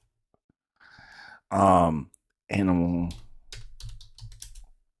shit. Animal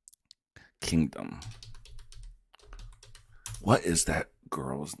Kingdom. What is that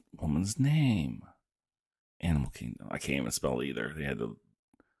woman's name? Animal Kingdom. I can't even spell either. They had the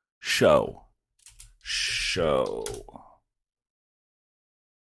show.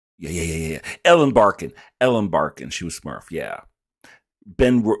 Yeah. Ellen Barkin. She was Smurf. Yeah.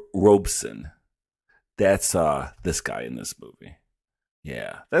 Ben Robeson. That's this guy in this movie.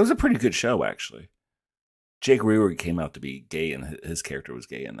 Yeah. That was a pretty good show, actually. Jake Rewer came out to be gay, and his character was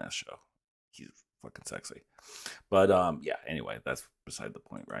gay in that show. He's fucking sexy. But yeah, anyway, that's beside the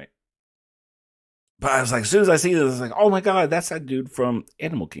point, right? But I was like, as soon as I see this, I was like, oh my God, that's that dude from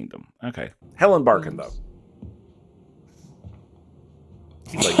Animal Kingdom. Okay. Helen Barkin, though.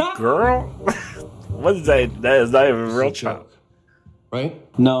 He's like, girl? What is that? That is not even a real joke. Right?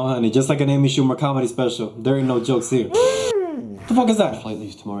 No, honey, just like an Amy Schumer comedy special. There ain't no jokes here. What the fuck is that? Flight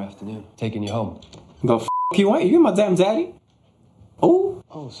leaves tomorrow afternoon. Taking you home. The f you want? You my damn daddy? Oh.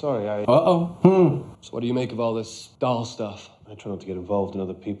 Oh, sorry, So what do you make of all this doll stuff? I try not to get involved in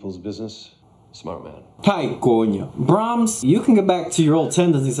other people's business. Smart man. Hi, coño. Brahms, you can get back to your old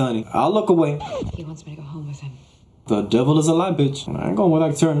tendencies, honey. I'll look away. He wants me to go home with him. The devil is a lie, bitch. I ain't going with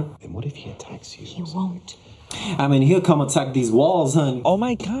Ike Turner. And what if he attacks you? He won't. I mean, he'll come attack these walls, honey. Oh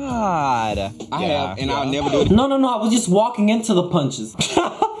my God. I have, and I'll never do it. No, I was just walking into the punches.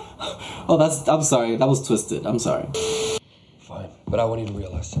 Oh, I'm sorry. That was twisted. I'm sorry. Fine, but I want you to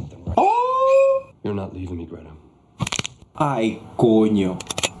realize something, right? Oh! You're not leaving me, Greta. Ay, coño.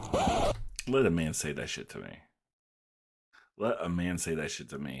 Let a man say that shit to me. Let a man say that shit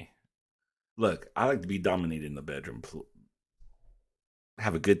to me. Look, I like to be dominated in the bedroom.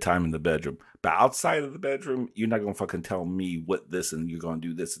 Have a good time in the bedroom. But outside of the bedroom, you're not going to fucking tell me what this and you're going to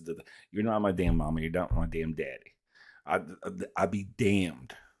do this. And you're not my damn mama. You're not my damn daddy. I'd be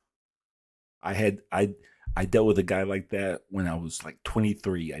damned. I dealt with a guy like that when I was like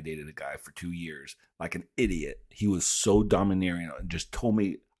 23. I dated a guy for 2 years. Like an idiot. He was so domineering and just told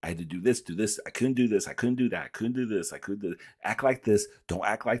me I had to do this. I couldn't do this. I couldn't do that. I couldn't do this. I couldn't do this. Act like this. Don't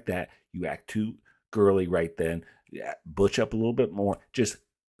act like that. You act too girly right then. Yeah, butch up a little bit more. Just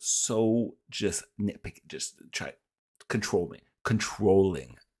nitpick. Just try to control me.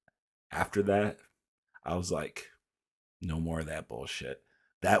 Controlling. After that, I was like, no more of that bullshit.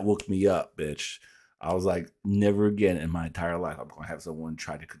 That woke me up, bitch. I was like, never again in my entire life I'm going to have someone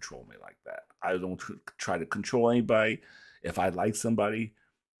try to control me like that. I don't try to control anybody. If I like somebody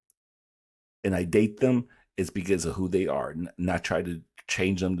and I date them, it's because of who they are, not try to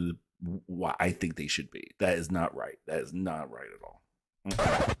change them to what I think they should be. That is not right. That is not right at all.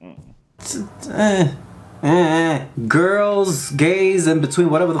 Girls, gays, in between,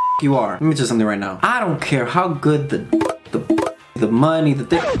 whatever the f you are. Let me tell you something right now. I don't care how good the money,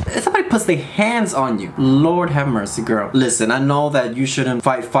 if somebody puts their hands on you, Lord have mercy, girl. Listen, I know that you shouldn't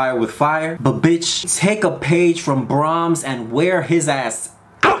fight fire with fire, but bitch, take a page from Brahms and wear his ass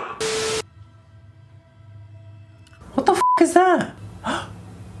out. What the f is that?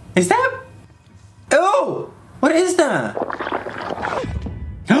 Is that? Oh, what is that?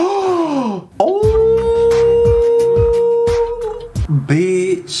 Oh,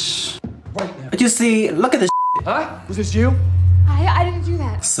 bitch. Right now. But you see, look at this. Huh? Was this you? I didn't do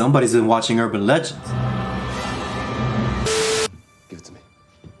that. Somebody's been watching Urban Legends. Give it to me.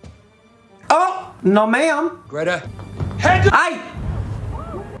 Oh, no ma'am. Greta. Hand it.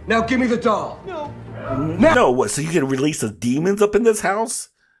 Now give me the doll. No, what? So you can release the demons up in this house?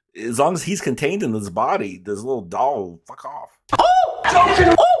 As long as he's contained in this body, this little doll, fuck off.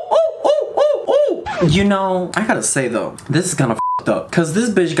 You know, I gotta say though, this is kind of f***ed up. Cause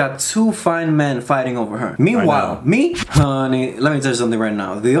this bitch got 2 fine men fighting over her. Meanwhile, me? Honey, let me tell you something right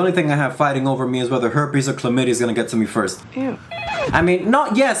now. The only thing I have fighting over me is whether herpes or chlamydia is gonna get to me first. Ew. I mean,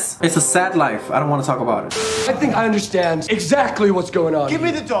 no, yes, it's a sad life. I don't want to talk about it. I think I understand exactly what's going on. Give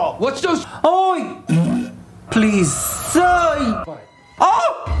me the doll. What's those? Oh, please, sir. Fine.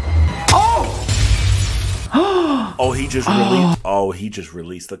 Oh, he just released. Oh, he just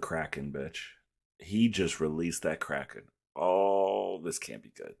released the Kraken, bitch. He just released that Kraken. Oh. this can't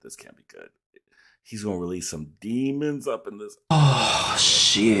be good. This can't be good. He's gonna release some demons up in this. Oh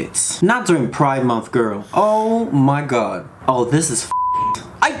shit! Not during Pride Month, girl. Oh my god. Oh, this is.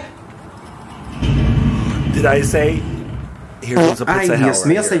 Did I say? Here goes a pizza hell Dios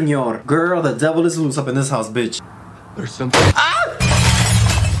mío, right here. señor. Girl, the devil is loose up in this house, bitch. There's something. Ah!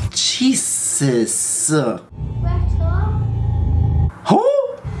 Jesus. Who?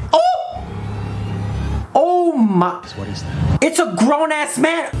 Oh! Oh my. What is that? It's a grown ass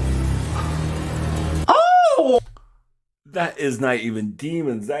man. Oh! That is not even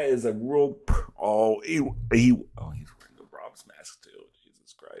demons. That is a real. He's wearing the Rob's mask too.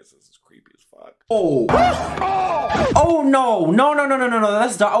 Jesus Christ, this is creepy as fuck. Oh! Oh no! No! No! No! No! No! No!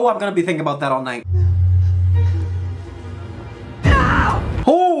 That's dark. Oh, I'm gonna be thinking about that all night.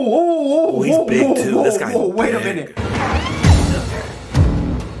 Oh! He's big too. This guy's wait a minute.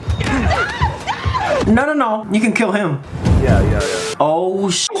 No! No! No! You can kill him. Yeah. Oh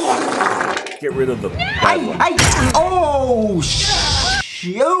Get rid of the bad one. Oh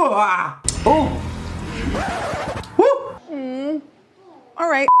Oh! All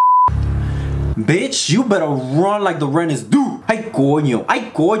right. Bitch, you better run like the rent is due. Ay coño,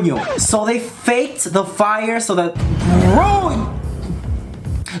 ay coño. So they faked the fire so that, bro.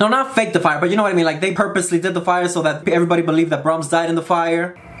 No, not fake the fire, but you know what I mean. Like they purposely did the fire so that everybody believed that Brahms died in the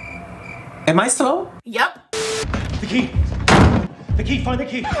fire. Am I slow? Yep. The key. The key, find the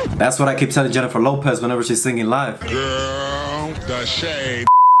key. That's what I keep telling Jennifer Lopez whenever she's singing live. Girl, the shade.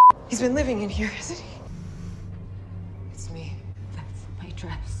 He's been living in here, hasn't he? It's me. That's my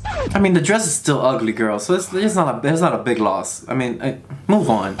dress. I mean, the dress is still ugly, girl. So it's not a big loss. I mean, move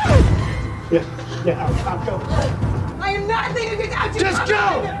on. Yeah, I'll go. I am not leaving without you. Just go!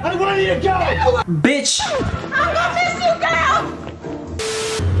 I want you to go! Bitch! I'm gonna miss you, girl!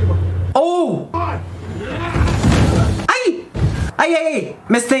 Oh! Ay!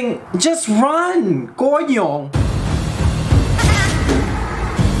 Miss Thing, just run! Coño!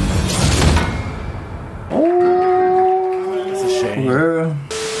 Oh! It's a shame. Girl.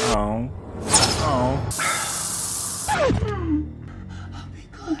 Oh.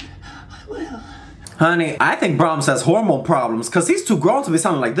 Honey, I think Brahms has hormone problems because he's too grown to be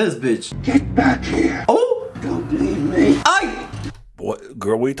sounding like this, bitch. Get back here. Oh! Don't leave me. Ay! What,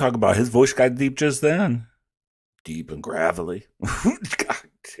 girl, what are you talking about? His voice got deep just then. Deep and gravelly. God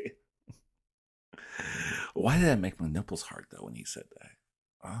damn. Why did that make my nipples hard though when he said that?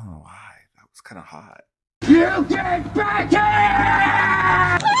 I don't know why. That was kind of hot. You get back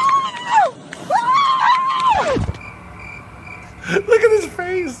here! Look at his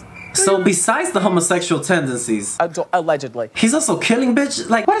face. So besides the homosexual tendencies, allegedly, he's also killing, bitch.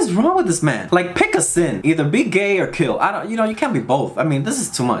 Like, what is wrong with this man? Like, pick a sin. Either be gay or kill. You can't be both. I mean, this is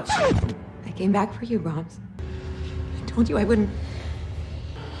too much. I came back for you, Brahms. I told you I wouldn't.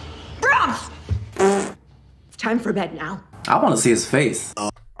 Brahms! It's time for bed now. I want to see his face. I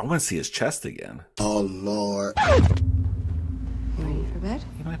want to see his chest again. Oh, Lord. You ready for bed?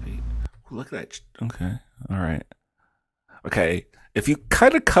 He might be. Look at that. Okay. All right. Okay. If you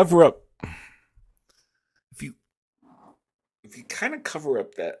kind of cover up, if you kind of cover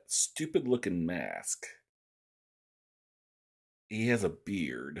up that stupid looking mask, he has a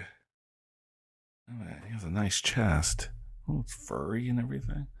beard. Oh, he has a nice chest. Oh, it's furry and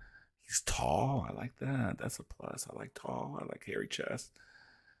everything. He's tall. I like that. That's a plus. I like tall. I like hairy chest.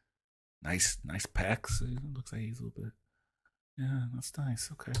 Nice pecs. It looks like he's a little bit. Yeah, that's nice.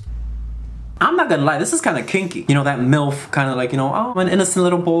 Okay. I'm not gonna lie, this is kind of kinky. You know, that MILF kind of like, oh, I'm an innocent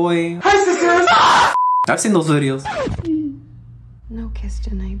little boy. Hi, sisters! I've seen those videos. No kiss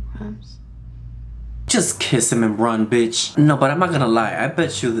tonight, Brahms. Just kiss him and run, bitch. No, but I'm not gonna lie. I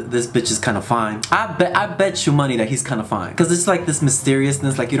bet you this bitch is kind of fine. I bet you money that he's kind of fine. Cause it's like this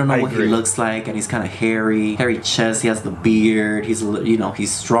mysteriousness, like you don't know what he looks like, and he's kind of hairy chest. He has the beard. He's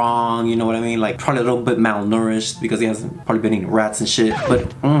he's strong. You know what I mean? Like probably a little bit malnourished because he hasn't probably been eating rats and shit.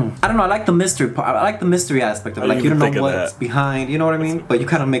 But I don't know. I like the mystery part. I like the mystery aspect of it. Like you don't know what's behind. You know what I mean? But you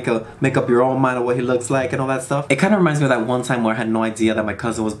kind of make up your own mind of what he looks like and all that stuff. It kind of reminds me of that one time where I had no idea that my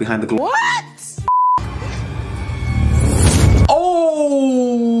cousin was behind the glow. What?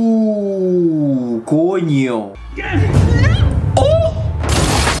 Oh, coño.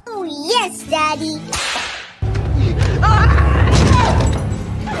 Oh, yes, Daddy.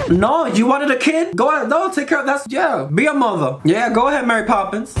 No, you wanted a kid? Go ahead. No, take care of that. Yeah, be a mother. Yeah, go ahead, Mary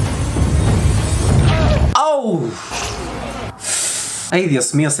Poppins. Oh. Ay,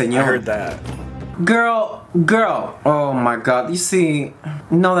 Dios mío, señor. I heard that. Girl. Oh my God. You see,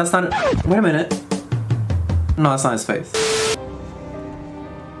 no, that's not it. Wait a minute. No, that's not his face.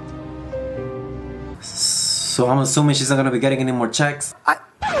 So I'm assuming she's not gonna be getting any more checks.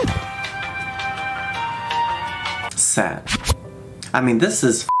 Sad. I mean, this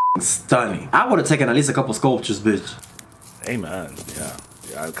is stunning. I would have taken at least a couple sculptures, bitch. Amen.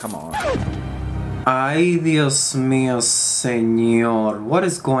 Yeah, come on. Ay, Dios mío, señor. What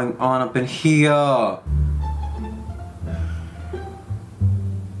is going on up in here?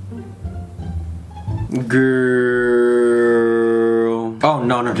 Girl. Oh,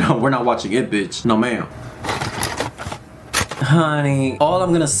 no, we're not watching it, bitch. No, ma'am. Honey, all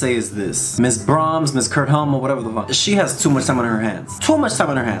I'm gonna say is this. Miss Brahms, Miss Kurt Helm, or whatever the fuck. She has too much time on her hands. Too much time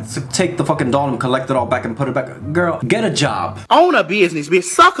on her hands to take the fucking doll and collect it all back and put it back. Girl, get a job. Own a business, bitch.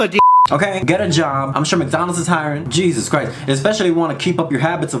 Suck a dick. Okay, get a job. I'm sure McDonald's is hiring. Jesus Christ. Especially if you want to keep up your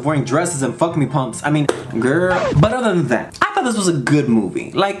habits of wearing dresses and fuck me pumps. I mean, girl. But other than that, I thought this was a good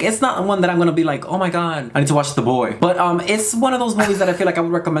movie. Like, it's not one that I'm gonna be like, oh my god, I need to watch The Boy. But it's one of those movies that I feel like I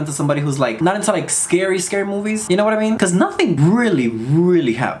would recommend to somebody who's like, not into like scary movies. You know what I mean? Because nothing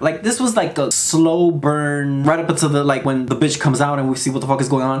really happened. Like, this was like a slow burn right up until the, like, when the bitch comes out and we see what the fuck is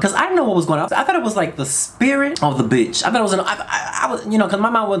going on. Because I didn't know what was going on. I thought it was like the spirit of the bitch. I thought it was I was, you know, because my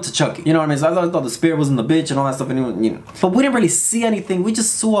mom went to Chucky. You know what I mean? So I thought the spirit was in the bitch and all that stuff, and you know. But we didn't really see anything. We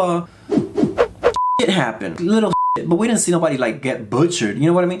just saw shit happen, little shit, but we didn't see nobody like get butchered. You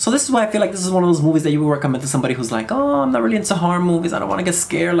know what I mean? So this is why I feel like this is one of those movies that you would recommend to somebody who's like, oh, I'm not really into horror movies. I don't want to get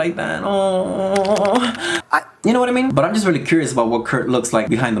scared like that. You know what I mean? But I'm just really curious about what Kurt looks like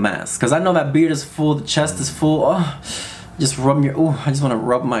behind the mask, because I know that beard is full, the chest is full. Oh, just rub your. Oh, I just want to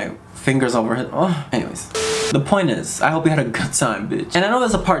rub my fingers over his. Oh, anyways. The point is, I hope you had a good time, bitch. And I know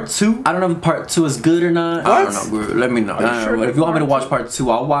there's a part 2. I don't know if part 2 is good or not. What? I don't know, girl. Let me know. Sure if you want me to watch part 2,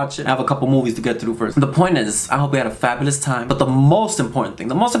 I'll watch it. I have a couple movies to get through first. The point is, I hope you had a fabulous time. But the most important thing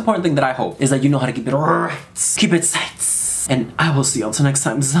that I hope is that you know how to keep it right. Keep it tight. And I will see you until next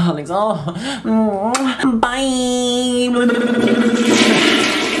time, darlings. Oh, bye.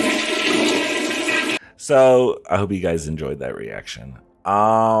 So, I hope you guys enjoyed that reaction.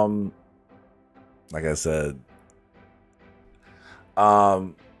 Like I said,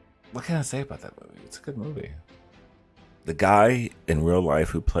 what can I say about that movie? It's a good movie. The guy in real life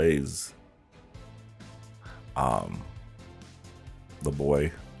who plays the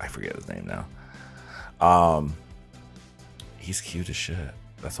boy, I forget his name now. He's cute as shit.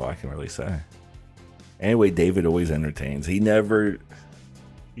 That's all I can really say. Anyway, David always entertains. He's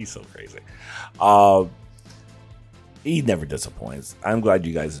so crazy. He never disappoints. I'm glad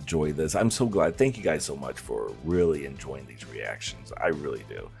you guys enjoyed this. I'm so glad. Thank you guys so much for really enjoying these reactions. I really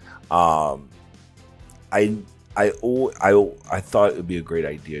do. I thought it would be a great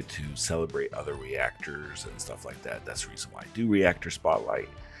idea to celebrate other reactors and stuff like that. That's the reason why I do Reactor Spotlight.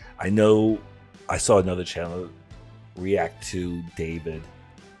 I know I saw another channel react to David,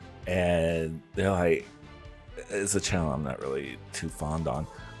 and they're like, it's a channel I'm not really too fond on.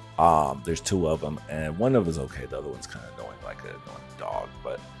 There's 2 of them, and one of them is okay. The other one's kind of annoying, like an annoying dog.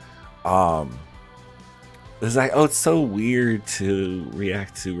 But it's like, oh, it's so weird to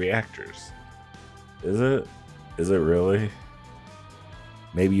react to reactors. Is it? Is it really?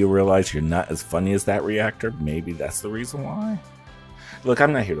 Maybe you realize you're not as funny as that reactor. Maybe that's the reason why. Look,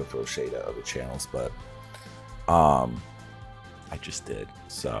 I'm not here to throw shade at other channels, but I just did.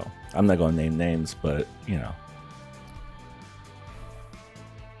 So I'm not going to name names, but you know.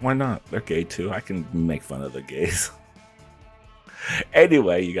 Why not? They're gay too. I can make fun of the gays.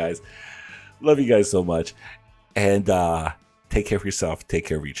 Anyway, you guys, love you guys so much. And take care of yourself. Take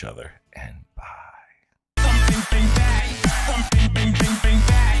care of each other. And bye.